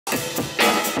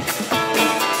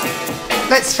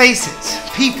Let's face it,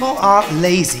 people are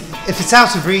lazy. If it's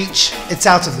out of reach, it's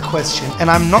out of the question. And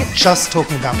I'm not just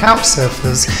talking about couch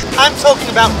surfers. I'm talking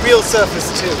about real surfers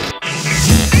too.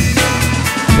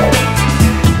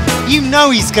 You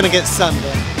know he's gonna get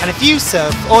sunburned. And if you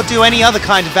surf or do any other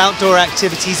kind of outdoor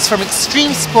activities, from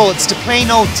extreme sports to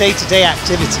plain old day-to-day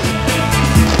activity,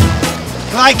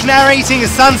 like narrating a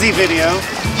Sunzee video,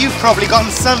 you've probably gotten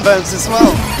sunburns as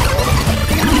well.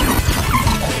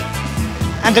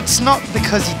 And it's not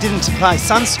because you didn't apply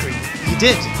sunscreen. You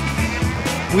did.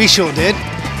 We sure did.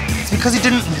 It's because you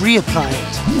didn't reapply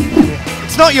it.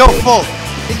 It's not your fault.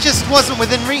 It just wasn't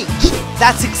within reach.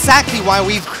 That's exactly why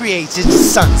we've created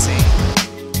Sunzee.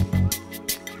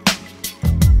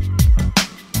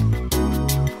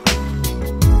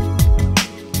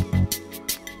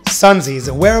 Sunzee is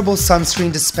a wearable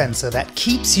sunscreen dispenser that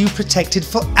keeps you protected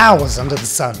for hours under the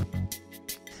sun.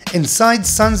 Inside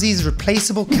Sunzee's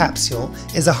replaceable capsule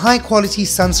is a high-quality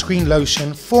sunscreen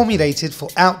lotion formulated for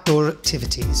outdoor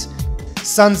activities.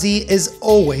 Sunzee is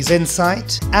always in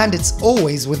sight and it's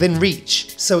always within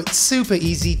reach, so it's super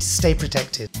easy to stay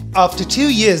protected. After 2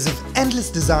 years of endless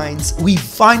designs, we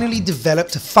finally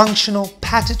developed a functional,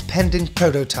 patent-pending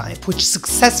prototype which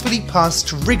successfully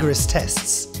passed rigorous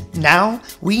tests. Now,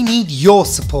 we need your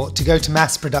support to go to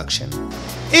mass production.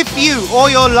 If you or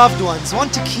your loved ones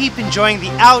want to keep enjoying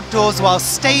the outdoors while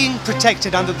staying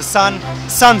protected under the sun,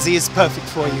 Sunzee is perfect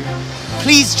for you.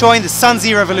 Please join the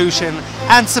Sunzee revolution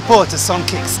and support us on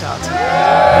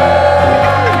Kickstarter.